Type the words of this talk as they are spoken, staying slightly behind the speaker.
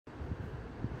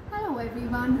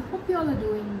everyone, hope you all are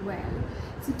doing well.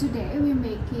 So today we're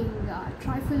making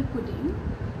trifle pudding.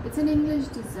 It's an English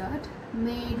dessert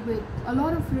made with a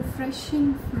lot of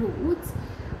refreshing fruits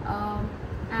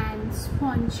and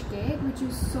sponge cake, which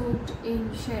is soaked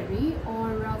in sherry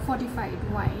or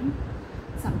fortified wine,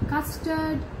 some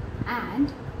custard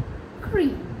and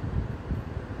cream.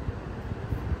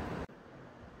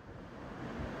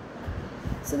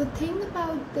 So the thing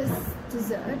about this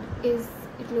dessert is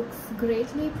it looks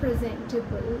greatly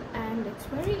presentable and it's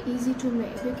very easy to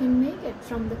make. You can make it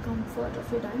from the comfort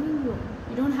of your dining room.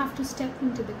 You don't have to step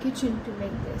into the kitchen to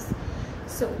make this.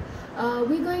 So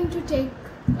we're going to take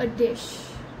a dish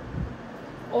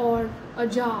or a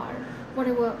jar,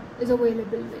 whatever is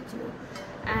available with you,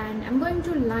 and I'm going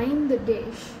to line the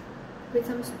dish with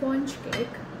some sponge cake.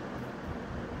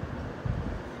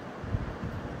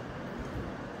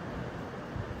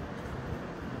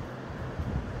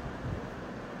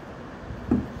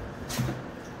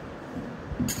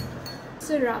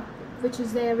 Syrup which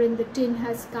is there in the tin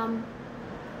has come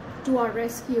to our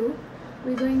rescue.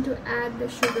 We're going to add the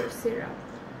sugar syrup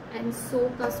and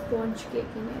soak a sponge cake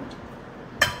in it.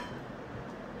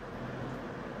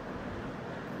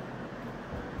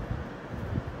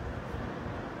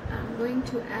 I'm going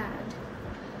to add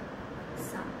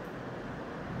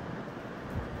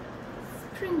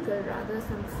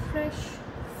some fresh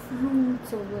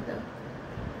fruits over the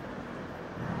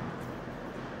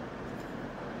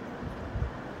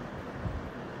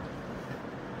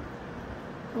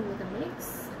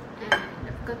mix, and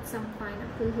I've got some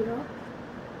pineapple here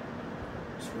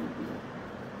which will be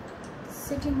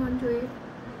sitting onto it,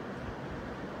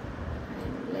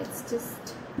 and let's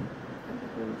just have the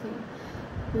whole thing.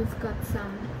 We've got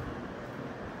some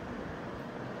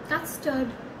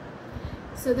custard.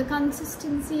 So the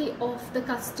consistency of the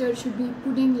custard should be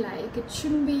pudding like. It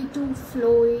shouldn't be too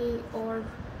flowy or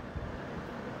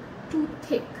too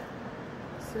thick.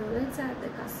 So let's add the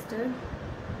custard.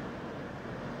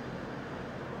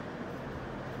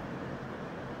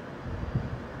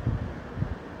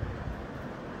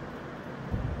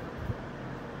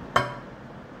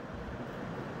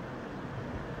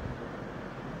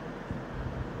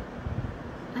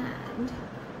 And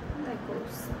there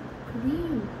goes some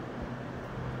cream.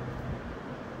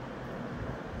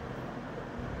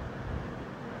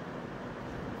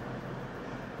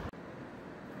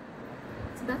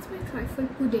 So that's my trifle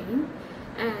pudding,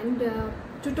 and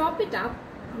to top it up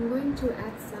I'm going to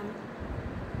add some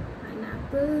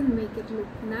pineapple, make it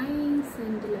look nice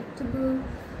and delectable,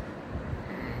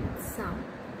 and some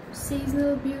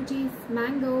seasonal beauties,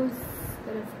 mangoes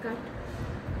that I've cut.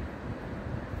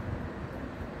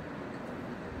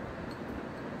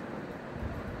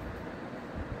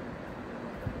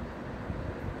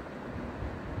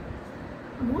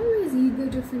 I'm always eager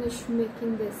to finish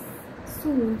making this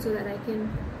soon so that I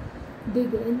can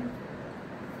dig in.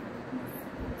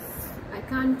 I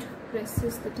can't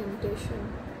resist the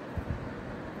temptation.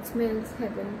 It smells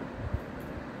heaven.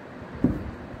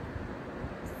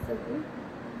 So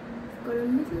I've got a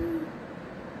little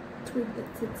twig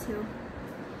that sits here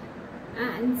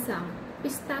and some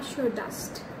pistachio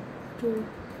dust to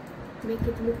make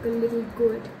it look a little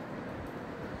good.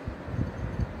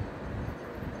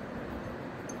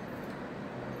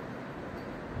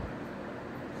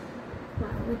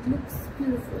 Wow, it looks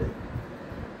beautiful.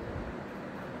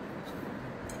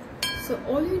 So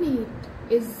all you need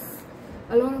is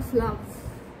a lot of love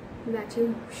that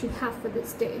you should have for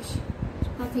this dish.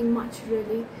 Nothing much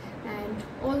really, and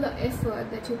all the effort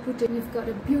that you put in. You've got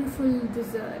a beautiful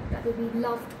dessert that will be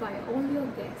loved by all your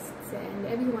guests and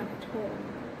everyone at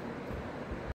home.